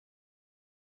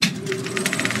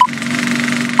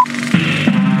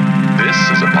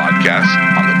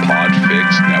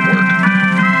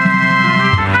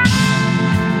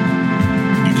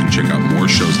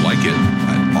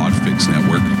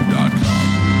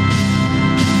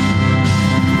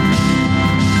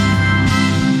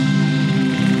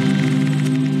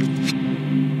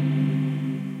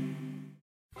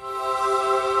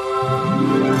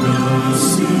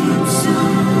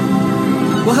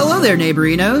there,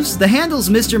 neighborinos. The handle's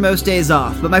Mr. Most Days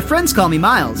Off, but my friends call me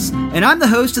Miles, and I'm the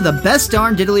host of the Best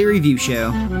Darn Diddly Review Show.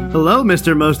 Hello,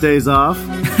 Mr. Most Days Off.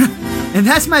 And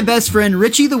that's my best friend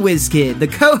Richie the Whiz Kid, the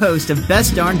co-host of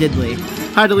Best Darn Diddly.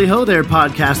 Hidely ho there,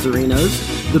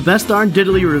 podcasterinos. The Best Darn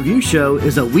Diddly Review Show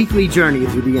is a weekly journey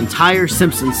through the entire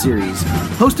Simpsons series,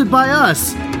 hosted by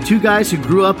us, two guys who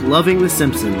grew up loving The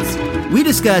Simpsons. We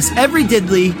discuss every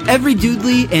diddly, every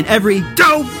doodly, and every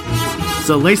dope!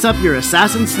 So lace up your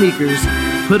assassin sneakers,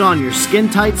 put on your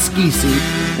skin-tight ski suit,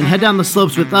 and head down the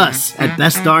slopes with us at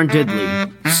Best Darn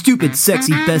Diddly. Stupid,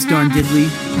 sexy Best Darn Diddly.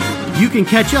 You can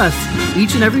catch us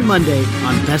each and every Monday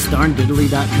on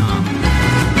bestdarndiddly.com.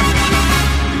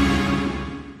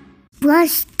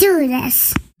 Let's do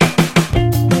this.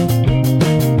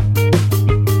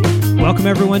 Welcome,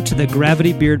 everyone, to the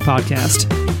Gravity Beard Podcast.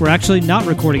 We're actually not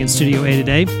recording in Studio A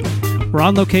today. We're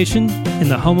on location in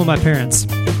the home of my parents.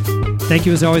 Thank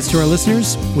you, as always, to our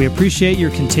listeners. We appreciate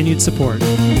your continued support.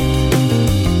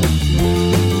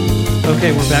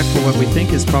 Okay, we're back for what we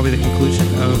think is probably the conclusion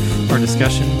of our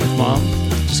discussion with Mom.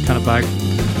 Just kind of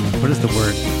what is the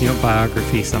word? You don't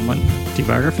biography someone. Do you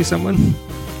biography someone?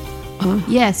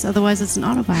 Yes, otherwise it's an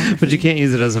autobiography. But you can't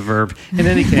use it as a verb. In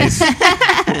any case,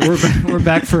 we're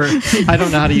back for... I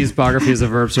don't know how to use biography as a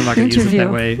verb, so I'm not going to use it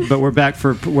that way. But we're back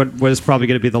for what is probably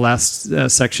going to be the last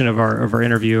section of our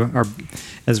interview,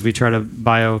 as we try to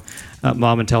bio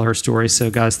Mom and tell her story.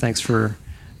 So, guys, thanks for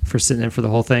sitting in for the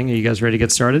whole thing. Are you guys ready to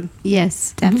get started?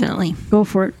 Yes, definitely. Go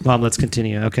for it. Mom, let's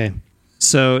continue. Okay.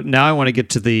 So now I want to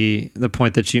get to the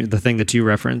point the thing that you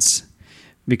referenced,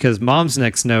 because Mom's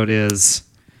next note is...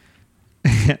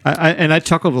 I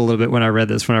chuckled a little bit when I read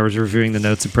this, when I was reviewing the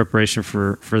notes in preparation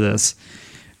for this.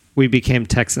 We became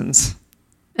Texans.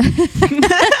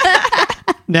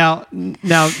 Now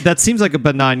that seems like a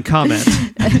benign comment,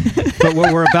 but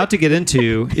what we're about to get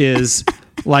into is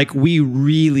like we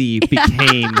really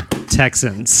became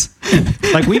Texans.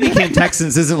 Like we became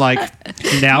Texans isn't like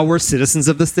now we're citizens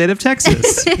of the state of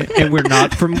Texas and we're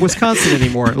not from Wisconsin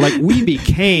anymore. Like we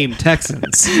became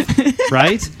Texans,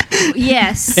 right?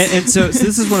 Yes. And so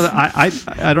this is one of the I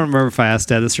don't remember if I asked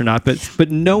Dad this or not,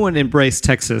 but no one embraced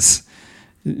Texas.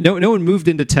 No one moved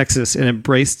into Texas and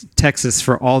embraced Texas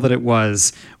for all that it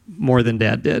was more than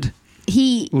Dad did.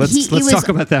 Let's talk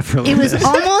about that for a little bit. It was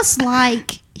almost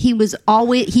like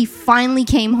he finally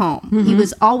came home. Mm-hmm. He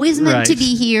was always meant to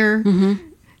be here. Mm-hmm.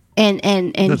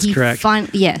 And that's correct.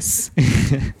 Yes.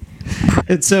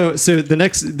 And so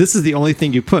this is the only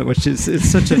thing you put, which is it's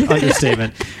such an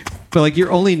understatement. But like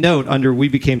your only note under "we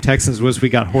became Texans" was we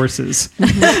got horses.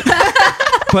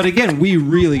 But again, we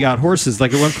really got horses.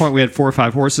 Like at one point, we had 4 or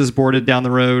 5 horses boarded down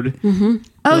the road. Mm-hmm.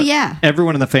 Oh yeah.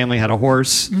 Everyone in the family had a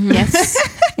horse. Mm-hmm. Yes.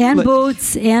 And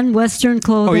boots and Western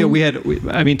clothing. Oh yeah,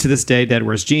 to this day, Dad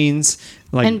wears jeans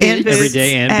like every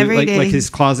day, and like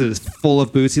his closet is full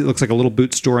of boots. It looks like a little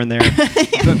boot store in there.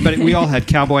 but we all had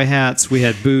cowboy hats. We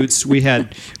had boots. We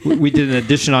did an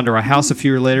addition onto our house a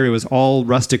few years later. It was all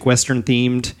rustic Western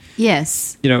themed.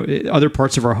 Yes. Other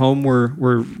parts of our home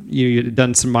were you had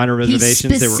done some minor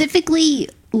renovations. He specifically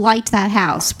liked that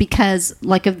house because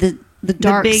like of the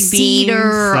dark big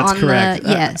cedar. That's on correct.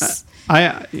 Yes.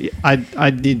 I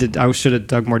should have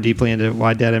dug more deeply into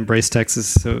why Dad embraced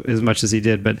Texas as much as he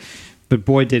did, but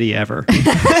boy did he ever.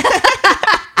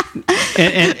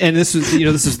 and this was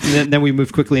then we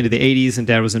moved quickly into the 80s, and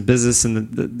Dad was in business, and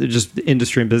the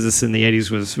industry and business in the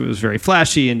 80s was very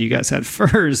flashy, and you guys had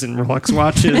furs and Rolex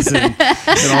watches and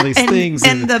all these things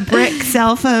and the brick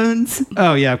cell phones.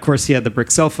 Oh yeah, of course he had the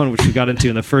brick cell phone, which we got into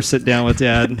in the first sit down with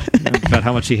Dad about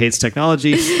how much he hates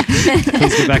technology.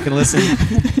 Please go back and listen.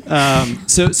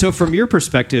 So from your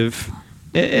perspective,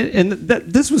 and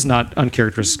this was not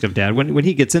uncharacteristic of Dad. When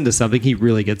he gets into something, he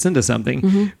really gets into something.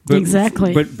 Mm-hmm. But,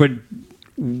 exactly. But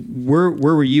where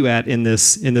were you at in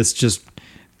this just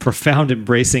profound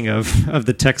embracing of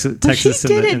the Texas and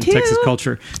Texas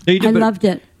culture? No, you did, I loved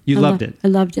it. You loved it. I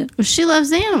loved it. Well, she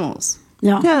loves animals.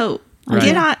 No.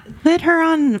 Right. Put her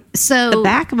on the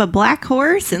back of a black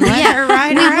horse and let her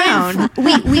ride around.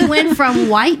 We went from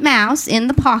White Mouse in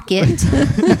the pocket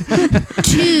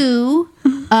to,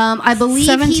 I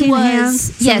believe he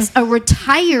was, a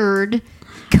retired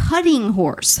cutting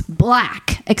horse,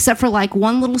 black, except for like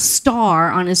one little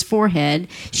star on his forehead.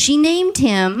 She named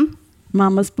him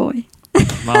Mama's Boy.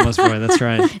 Mama's Boy, that's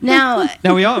right. Now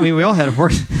we all had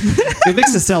horses. It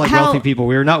makes us sound like wealthy people.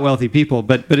 We are not wealthy people,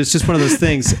 but it's just one of those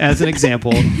things. As an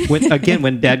example,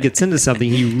 when Dad gets into something,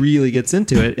 he really gets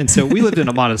into it. And so we lived in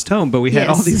a modest home, but we had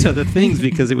all these other things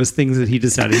because it was things that he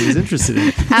decided he was interested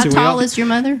in. How tall is your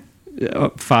mother?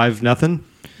 5'0".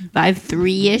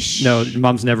 5'3"-ish. No,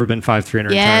 Mom's never been 5'3" in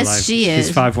her entire life. Yes, she is.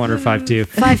 She's 5'1" or 5'2".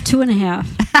 5'2.5".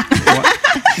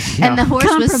 And the horse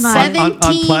was Compromise. 17 on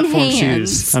platform hands.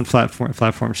 shoes. On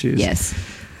platform shoes. Yes.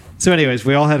 So, anyways,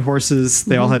 we all had horses.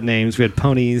 They all had names. We had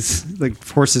ponies, like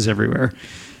horses everywhere.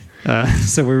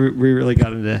 So we really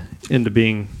got into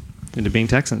being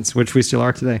Texans, which we still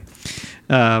are today.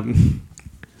 I'm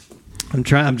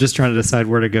just trying to decide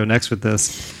where to go next with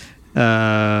this.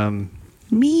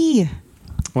 Me.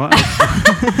 Well,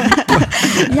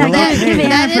 Yeah,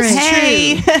 That is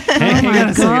Hey. hang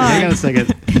on a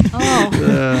second.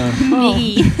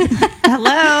 Me.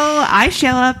 Hello. I show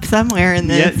up somewhere in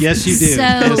this. Yes, you do.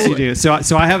 Yes, you do. So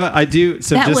I have I do.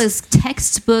 So That just, was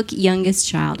textbook youngest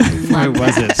child. I love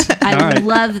was it? I All right.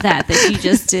 love that you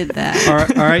just did that.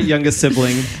 All right, youngest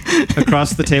sibling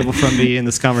across the table from me in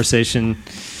this conversation.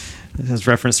 As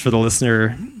reference for the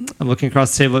listener, I'm looking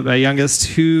across the table at my youngest,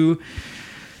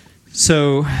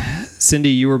 So, Cindy,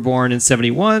 you were born in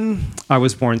 71. I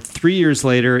was born 3 years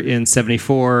later in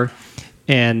 74.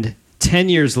 And 10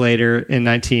 years later in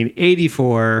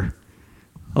 1984,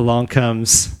 along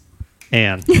comes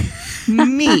Anne.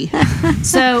 Me.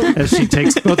 So, As she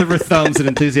takes both of her thumbs and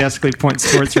enthusiastically points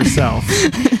towards herself.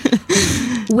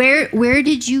 where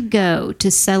did you go to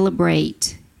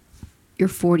celebrate your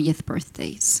 40th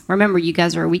birthdays? Remember, you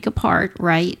guys are a week apart,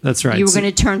 right? That's right. You were So-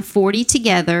 going to turn 40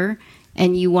 together,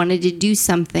 and you wanted to do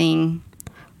something.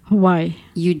 Hawaii.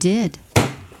 You did.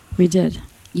 We did.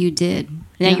 You did.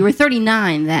 Now, Yeah. you were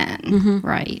 39 then,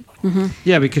 right?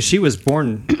 Yeah, because she was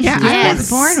born. Yeah, I Yes. was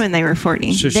born when they were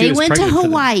 40. So she They was went to pregnant for the-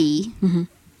 Hawaii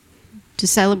to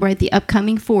celebrate the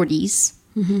upcoming 40s.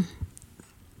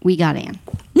 We got Anne.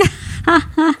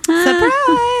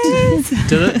 Surprise!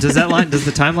 Does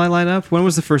the timeline line up? When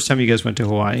was the first time you guys went to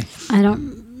Hawaii? I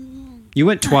don't. You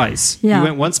went twice. Yeah. You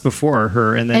went once before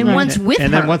her, and then And once with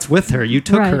and her. then once with her. You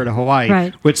took Right. her to Hawaii,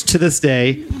 Right. which to this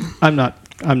day, I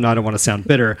don't want to sound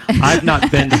bitter. I've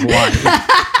not been to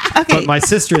Hawaii, but my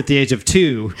sister at the age of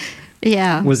 2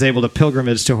 Yeah. was able to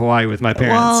pilgrimage to Hawaii with my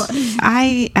Well, parents.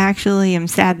 I actually am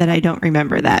sad that I don't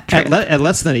remember that trip. At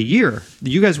less than a year,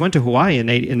 you guys went to Hawaii in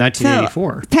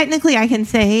 1984. So, technically, I can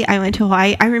say I went to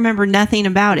Hawaii. I remember nothing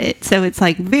about it. So it's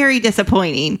like very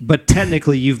disappointing. But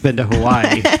technically, you've been to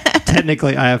Hawaii.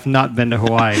 Technically, I have not been to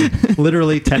Hawaii.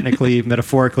 Literally, technically,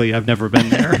 metaphorically, I've never been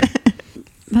there.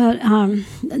 But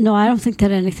no, I don't think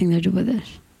that had anything to do with it.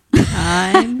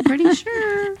 I'm pretty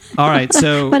sure. All right,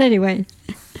 so But anyway,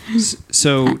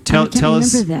 so tell can't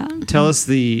us remember that. tell us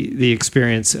the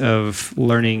experience of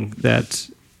learning that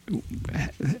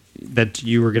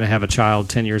you were going to have a child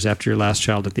 10 years after your last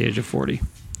child at the age of 40.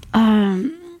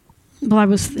 well, I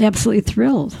was absolutely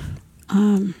thrilled.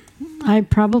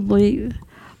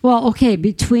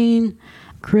 Between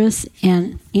Chris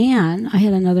and Anne, I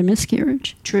had another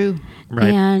miscarriage. True.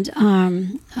 Right. And Do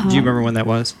you remember when that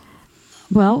was?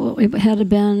 well, it had to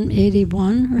been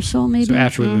 81 or so, maybe. So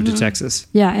after we moved to Texas,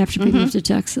 Yeah, after we moved to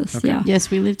Texas. Okay. Yeah.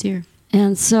 Yes, we lived here.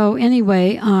 And so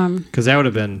anyway, because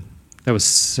that was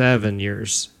 7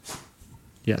 years.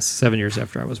 Yes, 7 years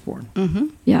after I was born.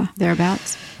 yeah.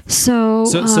 Thereabouts. So,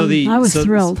 I was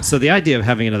thrilled. So the idea of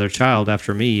having another child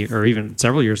after me, or even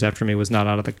several years after me, was not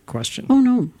out of the question. Oh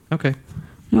no. Okay.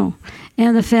 No.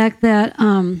 And the fact that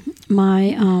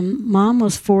my mom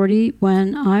was 40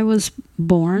 when I was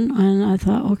born, and I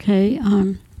thought, okay,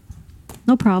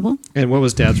 no problem. And what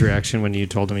was Dad's reaction when you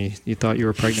told him you thought you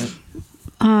were pregnant?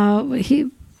 He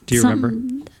Do you remember?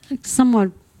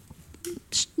 Somewhat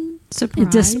Surprised.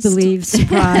 disbelieved,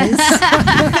 surprised.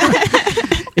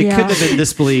 It Yeah. couldn't have been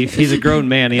disbelief. He's a grown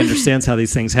man. He understands how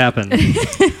these things happen.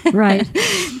 Right.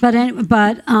 But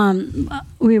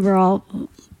we were all,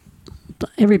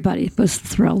 everybody was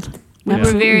thrilled. We were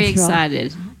Absolutely very thrilled.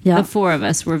 excited. Yeah. The four of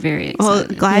us were very Well,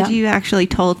 excited. glad Yeah. you actually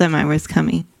told them I was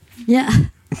coming. Yeah.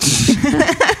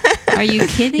 Are you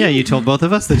kidding? Yeah, you told both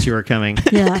of us that you were coming.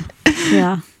 Yeah.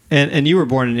 Yeah. And you were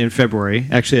born in February.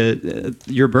 Actually,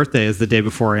 your birthday is the day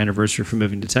before our anniversary for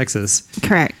moving to Texas.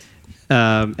 Correct.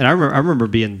 And I remember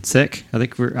being sick. I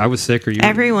think I was sick, or you.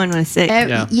 Everyone was sick.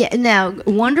 Yeah. Now,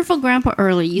 wonderful Grandpa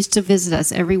Early used to visit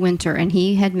us every winter, and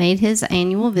he had made his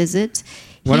annual visit.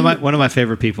 One of my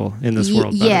favorite people in this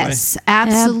world. By Yes,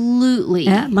 absolutely.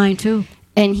 Mine too.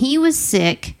 And he was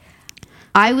sick.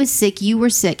 I was sick. You were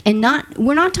sick, and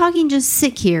we're not talking just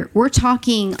sick here. We're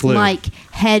talking Flu. like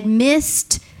had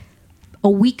missed a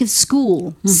week of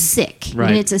school, sick. Right.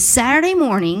 And it's a Saturday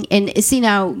morning, and see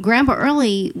now, Grandpa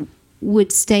Early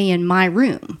would stay in my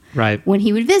room Right. when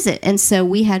he would visit, and so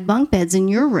we had bunk beds in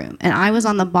your room, and I was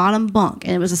on the bottom bunk,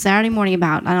 and it was a Saturday morning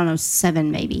about 7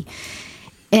 maybe,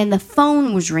 and the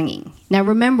phone was ringing. Now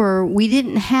remember, we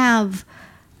didn't have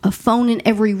a phone in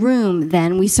every room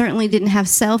then. We certainly didn't have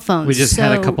cell phones. We just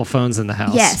had a couple phones in the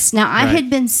house. Yes. Now, I had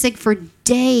been sick for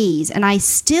days, and I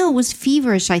still was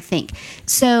feverish, I think.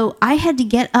 So I had to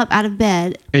get up out of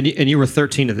bed. And you were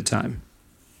 13 at the time.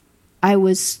 I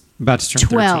was about to turn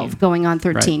 12, 13. going on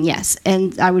 13, yes.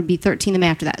 And I would be 13 them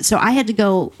after that. So I had to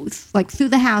go like through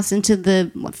the house into the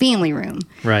family room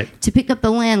to pick up the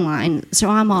landline. So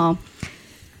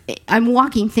I'm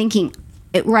walking thinking,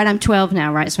 I'm 12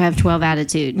 now, right? So I have 12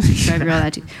 attitude. 12-year-old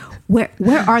attitude. Where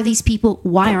are these people?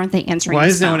 Why aren't they answering Why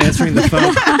is no one answering the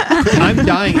phone? I'm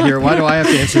dying here. Why do I have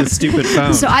to answer this stupid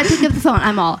phone? So I pick up the phone.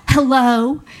 I'm all,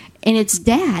 hello. And it's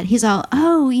Dad. He's all,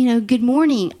 good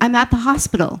morning. I'm at the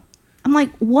hospital. I'm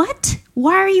like, what?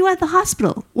 Why are you at the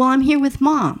hospital? Well, I'm here with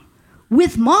Mom.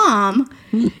 With Mom?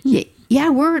 Yeah,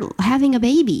 we're having a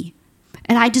baby.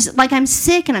 And I just, I'm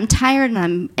sick and I'm tired and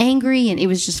I'm angry. And it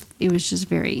was just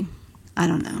very, I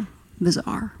don't know,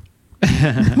 bizarre.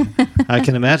 I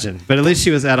can imagine. But at least she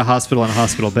was at a hospital in a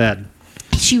hospital bed.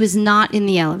 She was not in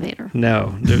the elevator.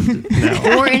 No.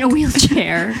 Or in a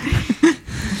wheelchair.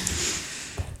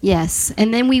 Yes.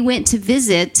 And then we went to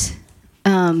visit,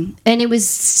 and it was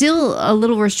still a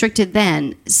little restricted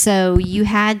then. So you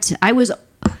had to,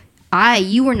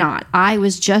 you were not. I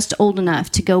was just old enough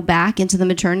to go back into the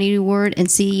maternity ward and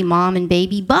see Mom and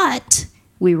baby, but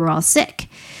we were all sick.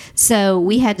 So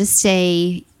we had to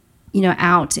stay,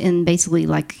 out in basically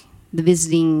like the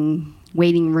visiting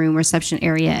waiting room reception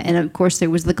area. And of course there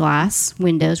was the glass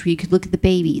windows where you could look at the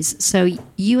babies. So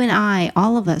you and I,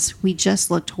 all of us, we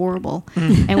just looked horrible.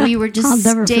 And we were just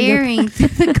staring through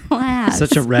the glass.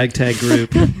 Such a ragtag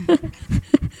group.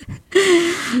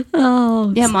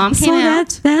 Oh. Yeah, Mom came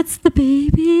out. That's the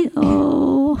baby.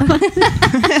 Oh.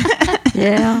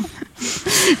 Yeah.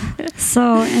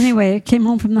 So anyway, I came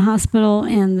home from the hospital,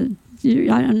 and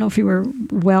I don't know if you were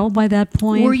well by that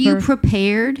point. Were you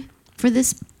prepared for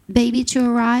this baby to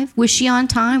arrive? Was she on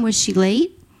time? Was she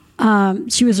late?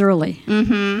 She was early.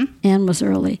 Mm-hmm. Anne was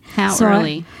early. How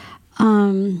early? I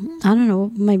don't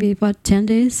know, maybe about 10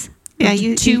 days. Yeah,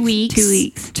 2 weeks. 2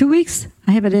 weeks. 2 weeks?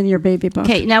 I have it in your baby book.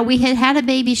 Okay, now we had a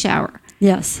baby shower.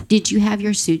 Yes. Did you have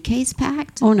your suitcase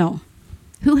packed? Oh, no.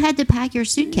 Who had to pack your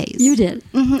suitcase? You did.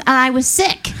 Mm-hmm. And I was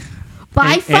sick.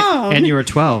 By phone. And you were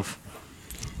 12.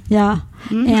 Yeah.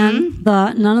 Mm-hmm. And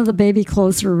none of the baby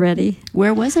clothes were ready.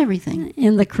 Where was everything?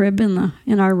 In the crib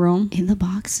in our room. In the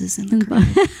boxes in the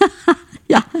crib.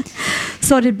 Yeah.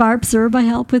 So did Barb Zerba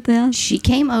help with that? She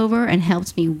came over and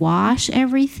helped me wash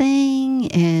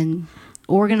everything and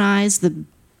organize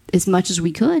as much as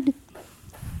we could.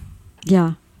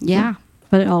 Yeah. Yeah.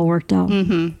 But it all worked out.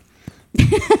 Mm-hmm.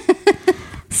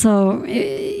 So,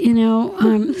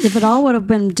 if it all would have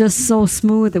been just so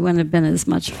smooth, it wouldn't have been as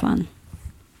much fun.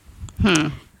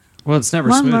 Well, it's never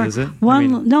smooth, is it?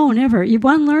 No, never.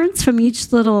 One learns from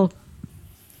each little...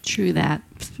 True that.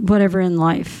 Whatever in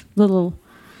life. Little,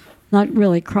 not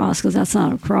really cross, because that's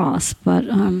not a cross, but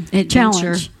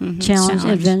challenge. Mm-hmm. Challenge,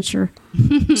 adventure.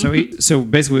 So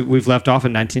basically, we've left off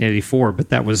in 1984, but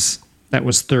that was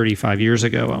 35 years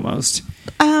ago almost.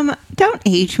 Don't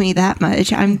age me that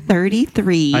much. I'm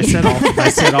 33. I said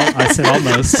almost.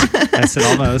 I said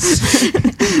almost.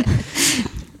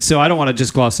 So I don't want to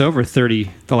just gloss over the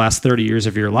last 30 years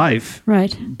of your life.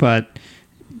 Right. But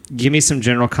give me some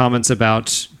general comments about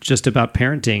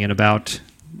parenting and about.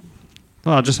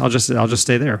 Well, I'll just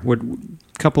stay there. Would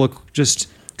couple of just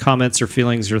comments or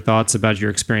feelings or thoughts about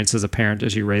your experience as a parent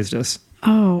as you raised us?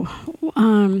 Oh,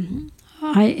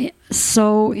 I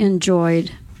so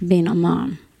enjoyed being a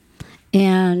mom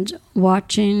and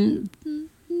watching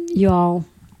y'all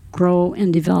grow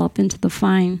and develop into the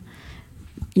fine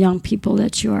young people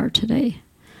that you are today.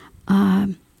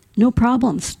 No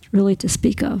problems really to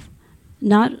speak of.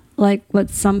 Not like what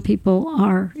some people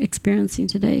are experiencing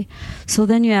today. So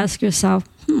then you ask yourself,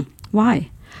 why?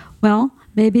 Well,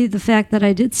 maybe the fact that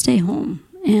I did stay home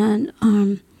and,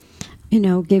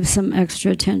 gave some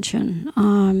extra attention.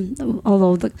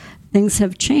 Although the things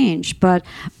have changed, but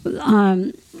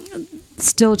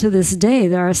still to this day,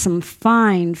 there are some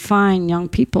fine young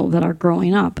people that are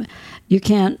growing up. You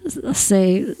can't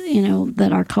say,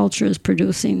 that our culture is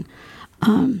producing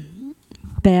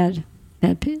bad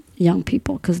young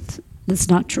people, because that's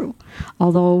not true.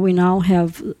 Although we now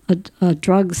have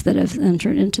drugs that have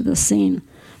entered into the scene,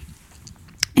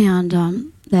 and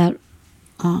that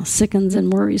sickens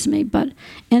and worries me. But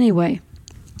anyway,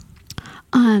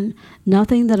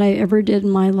 nothing that I ever did in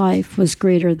my life was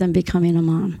greater than becoming a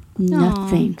mom.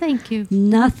 Nothing. Oh, thank you.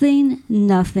 Nothing.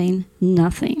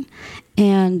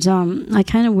 And I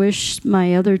kind of wish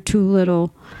my other two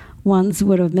little ones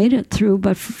would have made it through,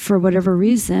 but for whatever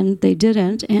reason, they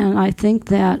didn't. And I think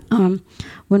that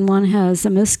when one has a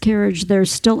miscarriage,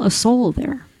 there's still a soul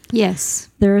there. Yes.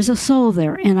 There is a soul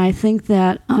there. And I think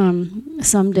that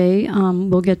someday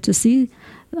we'll get to see,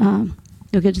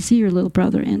 you'll get to see your little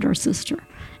brother and or sister.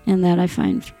 And that I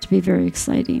find to be very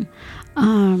exciting.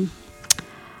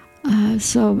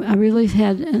 So I really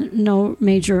had no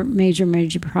major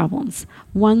problems.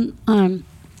 One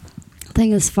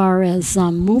thing as far as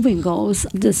moving goes,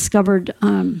 discovered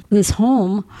this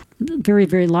home, very,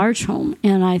 very large home,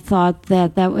 and I thought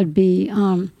that would be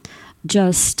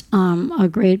just a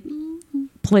great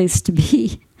place to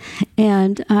be.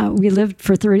 And we lived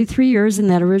for 33 years in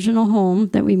that original home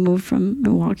that we moved from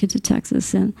Milwaukee to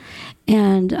Texas in.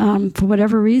 And for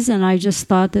whatever reason, I just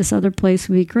thought this other place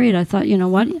would be great. I thought, you know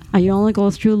what? I only go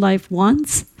through life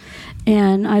once.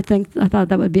 And I thought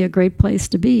that would be a great place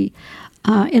to be.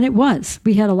 And it was.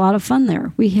 We had a lot of fun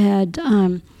there. We had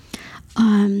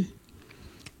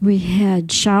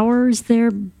showers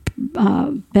there,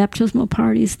 baptismal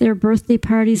parties there, birthday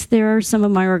parties there, some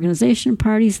of my organization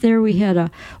parties there. We had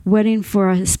a wedding for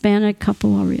a Hispanic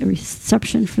couple, a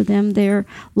reception for them there.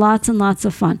 Lots and lots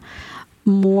of fun.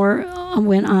 More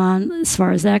went on as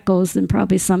far as that goes than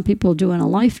probably some people do in a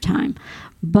lifetime.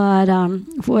 But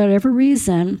for whatever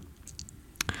reason,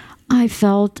 I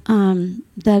felt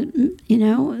that, you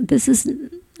know,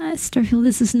 I started feeling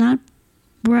this is not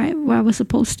where I was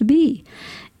supposed to be.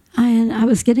 And I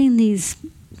was getting these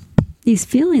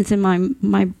feelings in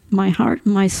my heart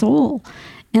and my soul.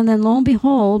 And then lo and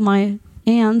behold, my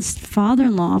Ann's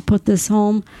father-in-law put this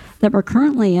home that we're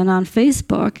currently in on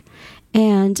Facebook.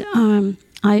 And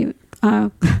I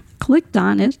clicked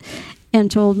on it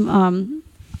and told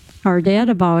our dad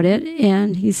about it.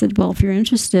 And he said, well, if you're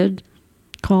interested,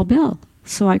 call Bill.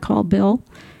 So I called Bill.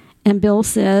 And Bill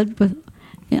said,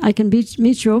 I can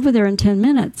meet you over there in 10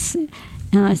 minutes.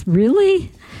 And I said,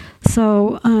 really?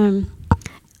 So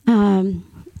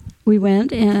we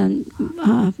went and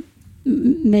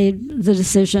made the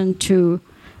decision to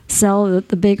sell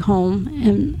the big home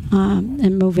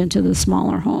and move into the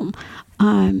smaller home.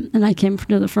 And I came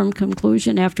to the firm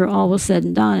conclusion after all was said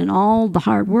and done and all the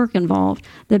hard work involved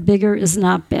that bigger is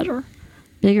not better.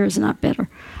 Bigger is not better.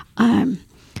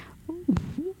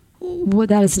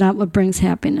 That is not what brings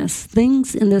happiness.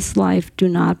 Things in this life do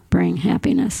not bring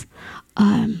happiness.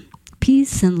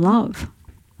 Peace and love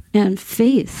and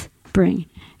faith bring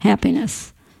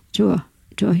happiness to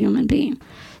a human being.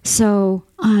 So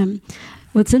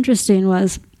what's interesting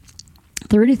was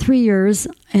 33 years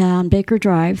on Baker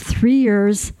Drive, 3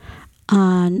 years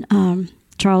on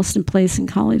Charleston Place in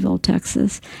Colleyville,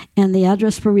 Texas, and the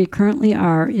address where we currently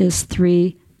are is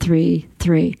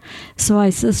 333. So I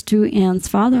says to Ann's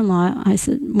father-in-law, I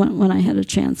said, when I had a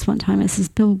chance one time, I says,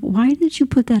 Bill, why did you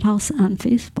put that house on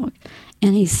Facebook?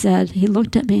 And he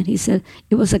looked at me and he said,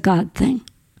 it was a God thing.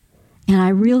 And I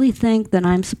really think that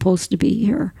I'm supposed to be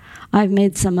here. I've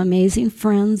made some amazing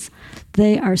friends.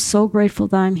 They are so grateful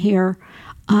that I'm here.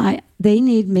 They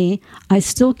need me. I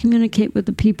still communicate with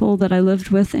the people that I lived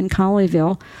with in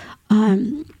Colleyville.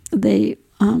 They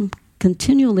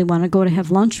continually want to go to have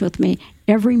lunch with me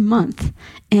every month.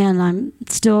 And I'm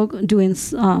still doing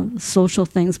social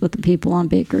things with the people on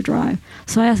Baker Drive.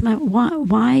 So I asked myself,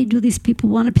 why do these people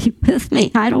want to be with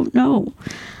me? I don't know.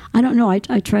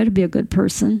 I try to be a good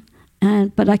person.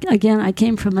 But I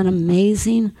came from an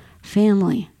amazing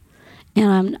family.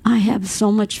 And I have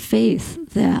so much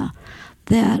faith that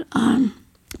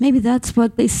maybe that's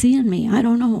what they see in me. I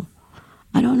don't know.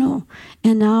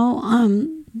 And now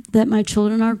that my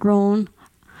children are grown,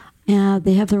 and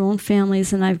they have their own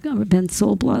families, and I've been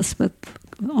so blessed with,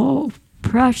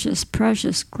 precious,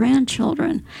 precious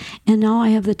grandchildren. And now I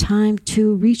have the time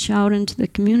to reach out into the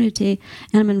community,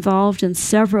 and I'm involved in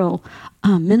several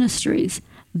ministries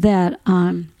that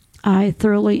I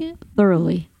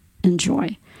thoroughly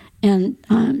enjoy. And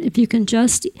if you can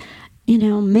just,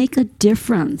 make a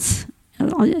difference,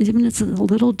 even it's a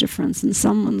little difference in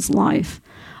someone's life,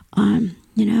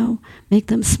 make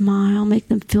them smile, make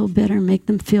them feel better, make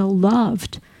them feel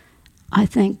loved, I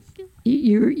think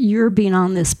your being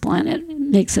on this planet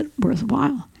makes it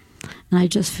worthwhile. And I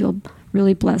just feel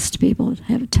really blessed to be able to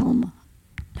have a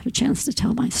chance to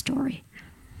tell my story.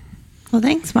 Well,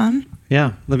 thanks, Mom.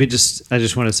 Yeah, I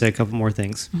just want to say a couple more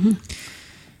things. Mm-hmm.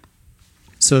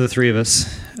 So the three of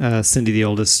us, Cindy the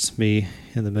oldest, me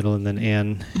in the middle, and then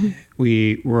Ann, mm-hmm.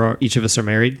 Each of us are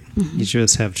married. Mm-hmm. Each of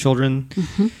us have children.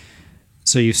 Mm-hmm.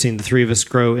 So you've seen the three of us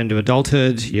grow into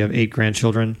adulthood. You have 8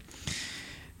 grandchildren.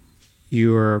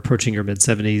 You are approaching your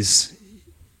mid-70s.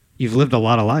 You've lived a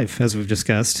lot of life, as we've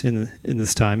discussed in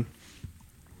this time.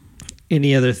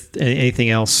 anything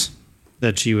else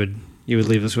that you would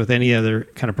leave us with? Any other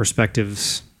kind of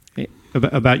perspectives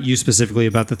about you specifically,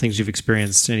 about the things you've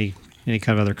experienced? Any kind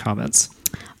of other comments?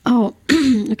 Oh,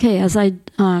 okay. As I,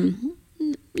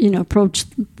 approach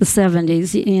the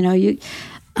 70s,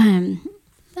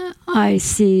 I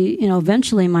see,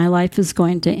 eventually my life is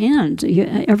going to end.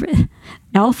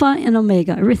 Alpha and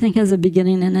Omega, everything has a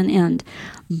beginning and an end.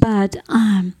 But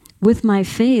with my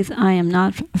faith, I am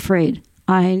not afraid.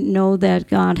 I know that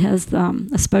God has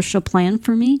a special plan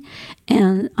for me,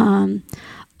 and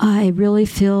I really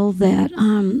feel that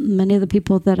many of the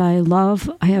people that I love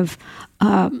have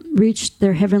reached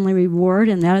their heavenly reward,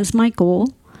 and that is my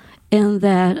goal. And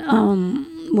that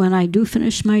when I do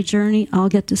finish my journey, I'll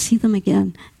get to see them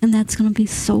again, and that's going to be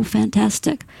so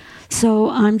fantastic. So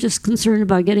I'm just concerned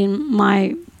about getting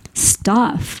my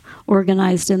stuff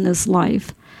organized in this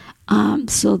life,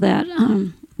 so that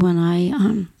when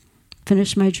I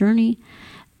finish my journey,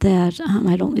 that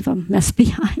I don't leave a mess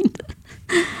behind.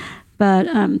 But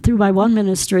through my one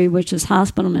ministry, which is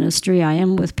hospital ministry, I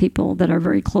am with people that are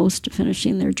very close to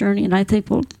finishing their journey. And I think,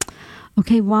 well,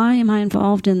 okay, why am I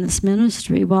involved in this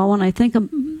ministry? Well, when I think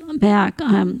back,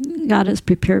 God has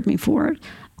prepared me for it.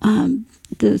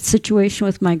 The situation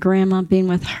with my grandma, being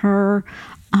with her,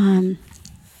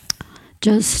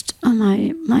 just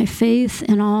my faith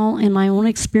and all, and my own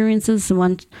experiences. The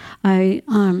one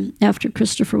after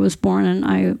Christopher was born, and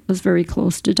I was very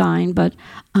close to dying, but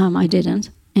I didn't.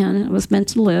 And it was meant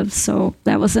to live, so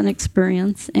that was an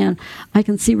experience, and I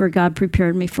can see where God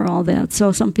prepared me for all that.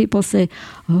 So some people say,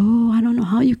 oh, I don't know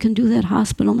how you can do that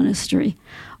hospital ministry.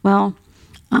 Well,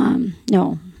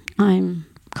 no, I'm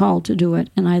called to do it,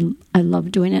 and I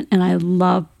love doing it, and I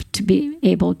love to be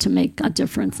able to make a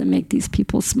difference and make these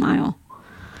people smile.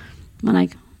 By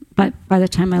the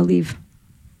time I leave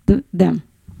them,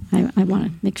 I want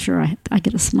to make sure I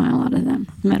get a smile out of them,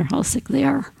 no matter how sick they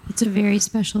are. It's a very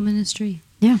special ministry.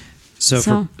 Yeah.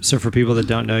 So for people that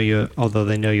don't know you, although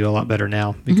they know you a lot better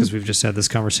now, because we've just had this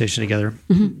conversation together,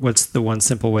 what's the one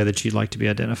simple way that you'd like to be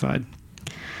identified?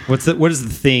 What is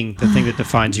the thing that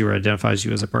defines you or identifies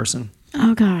you as a person?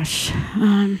 Oh gosh,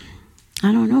 I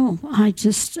don't know. I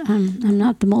just I'm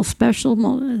not the most special,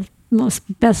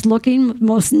 most best looking,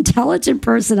 most intelligent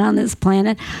person on this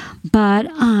planet, but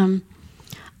I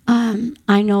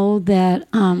know that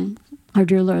our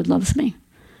dear Lord loves me.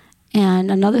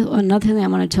 And another thing I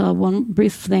want to tell, one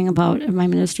brief thing about my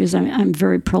ministry is I'm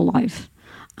very pro-life.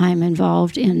 I'm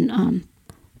involved in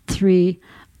 3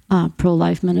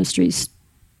 pro-life ministries,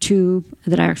 2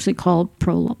 that I actually call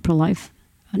pro-life,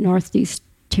 Northeast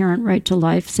Tarrant Right to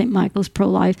Life, St. Michael's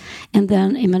Pro-Life, and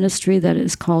then a ministry that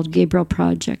is called Gabriel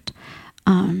Project,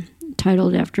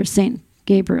 titled after St.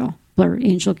 Gabriel, or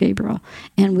Angel Gabriel.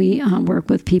 And we work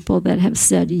with people that have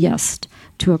said yes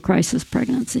to a crisis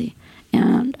pregnancy.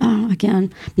 And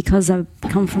again, because I've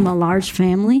come from a large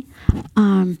family,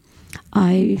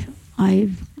 I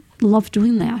love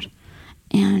doing that.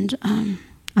 And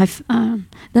that's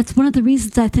one of the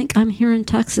reasons I think I'm here in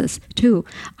Texas, too.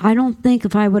 I don't think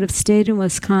if I would have stayed in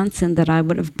Wisconsin that I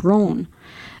would have grown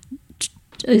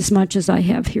as much as I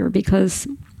have here, because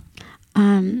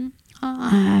I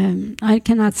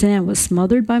cannot say I was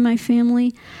smothered by my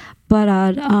family,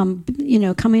 but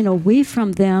coming away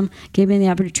from them gave me the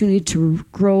opportunity to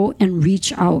grow and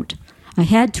reach out. I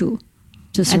had to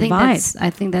survive. I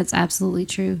think that's absolutely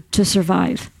true. To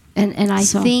survive. And I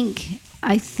think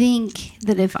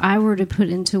that if I were to put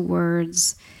into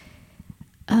words,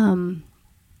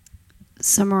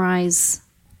 summarize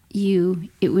you,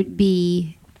 it would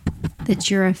be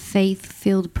that you're a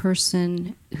faith-filled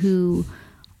person who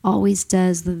always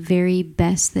does the very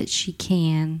best that she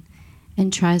can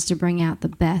and tries to bring out the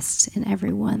best in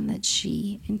everyone that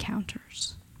she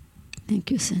encounters.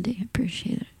 Thank you, Cindy. I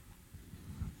appreciate it.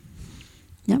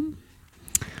 Yep.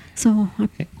 So,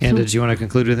 Anna, did you want to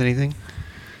conclude with anything?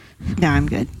 No, I'm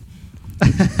good.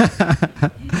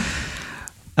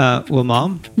 Well,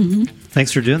 Mom,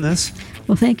 thanks for doing this.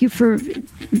 Well, thank you for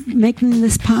making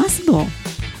this possible.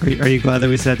 Are you glad that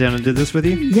we sat down and did this with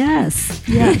you? Yes.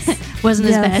 Wasn't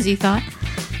as bad as you thought?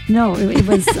 No, it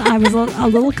was. I was a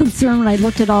little concerned when I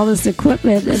looked at all this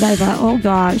equipment, and I thought, oh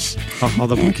gosh. All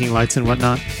the blinking lights and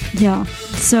whatnot? Yeah.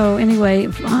 So anyway,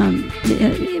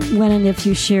 when and if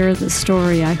you share the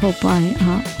story, I hope I,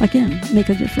 again, make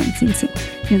a difference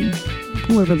in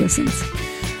whoever listens.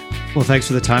 Well, thanks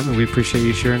for the time, and we appreciate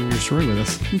you sharing your story with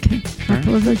us. Okay. My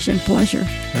privilege and pleasure.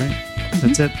 All right.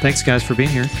 That's it. Thanks, guys, for being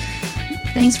here.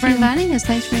 Thanks for inviting us.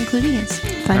 Thanks for including us.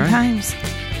 Fun times.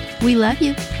 We love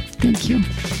you. Thank you.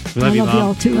 We love you, Mom. I love you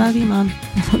all too. Love you, Mom.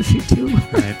 I love you too.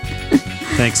 All right.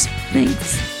 Thanks.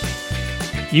 Thanks.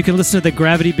 You can listen to the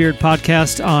Gravity Beard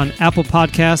podcast on Apple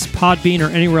Podcasts, Podbean, or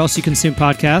anywhere else you consume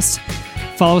podcasts.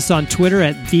 Follow us on Twitter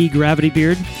at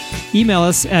 @TheGravityBeard. Email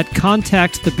us at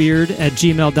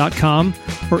contactthebeard@gmail.com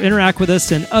or interact with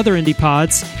us and other indie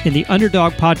pods in the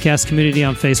Underdog Podcast community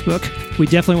on Facebook. We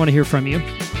definitely want to hear from you.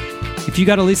 If you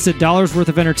got at least $1 worth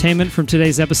of entertainment from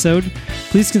today's episode,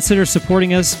 please consider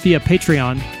supporting us via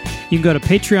Patreon. You can go to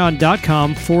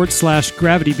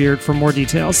patreon.com/gravitybeard for more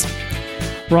details.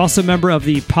 We're also a member of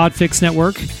the Podfix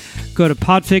Network. Go to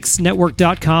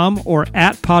podfixnetwork.com or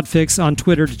 @Podfix on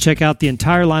Twitter to check out the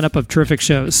entire lineup of terrific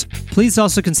shows. Please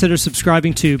also consider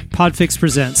subscribing to Podfix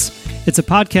Presents. It's a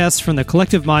podcast from the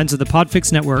collective minds of the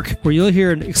Podfix Network where you'll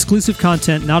hear exclusive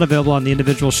content not available on the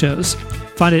individual shows.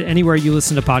 Find it anywhere you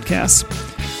listen to podcasts.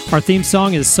 Our theme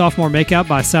song is Sophomore Makeout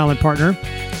by Silent Partner.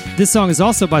 This song is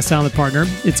also by Silent Partner.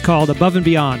 It's called Above and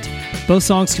Beyond. Both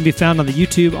songs can be found on the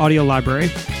YouTube audio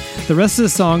library. The rest of the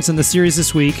songs in the series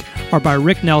this week are by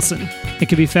Rick Nelson. It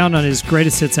can be found on his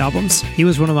greatest hits albums. He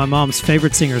was one of my mom's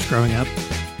favorite singers growing up.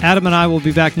 Adam and I will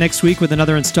be back next week with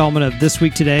another installment of This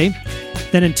Week Today.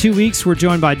 Then in 2 weeks, we're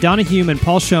joined by Donna Hume and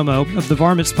Paul Shomo of the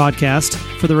Varmints podcast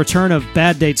for the return of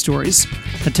Bad Date Stories.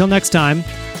 Until next time,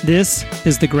 this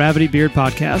is the Gravity Beard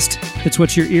Podcast. It's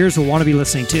what your ears will want to be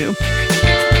listening to.